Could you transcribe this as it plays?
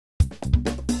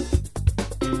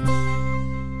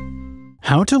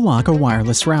How to lock a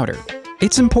wireless router.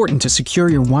 It's important to secure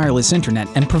your wireless internet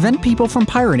and prevent people from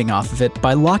pirating off of it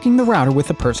by locking the router with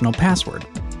a personal password.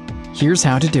 Here's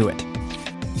how to do it.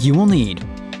 You will need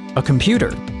a computer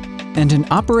and an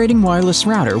operating wireless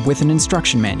router with an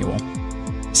instruction manual.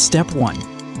 Step 1.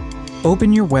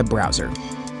 Open your web browser.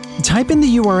 Type in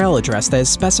the URL address that is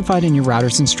specified in your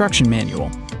router's instruction manual.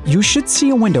 You should see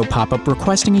a window pop up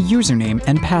requesting a username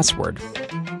and password.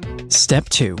 Step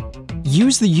 2.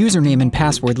 Use the username and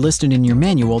password listed in your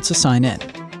manual to sign in.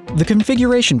 The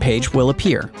configuration page will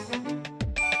appear.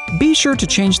 Be sure to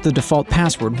change the default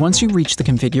password once you reach the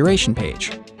configuration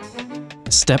page.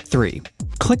 Step 3.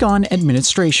 Click on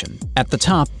Administration. At the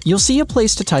top, you'll see a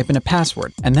place to type in a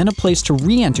password and then a place to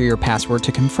re-enter your password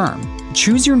to confirm.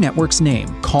 Choose your network's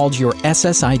name, called your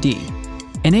SSID.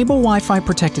 Enable Wi-Fi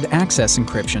Protected Access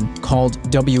Encryption, called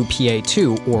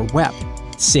WPA2 or WEP.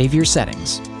 Save your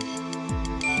settings.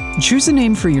 Choose a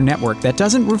name for your network that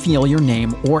doesn't reveal your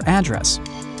name or address.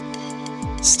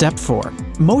 Step 4.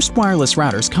 Most wireless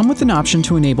routers come with an option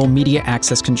to enable Media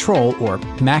Access Control or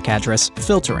MAC address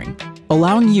filtering,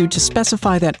 allowing you to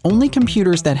specify that only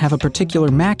computers that have a particular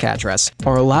MAC address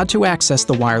are allowed to access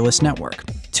the wireless network.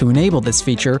 To enable this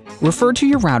feature, refer to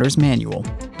your router's manual.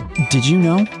 Did you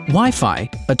know? Wi-Fi,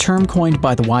 a term coined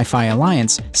by the Wi-Fi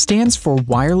Alliance, stands for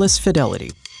wireless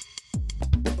fidelity.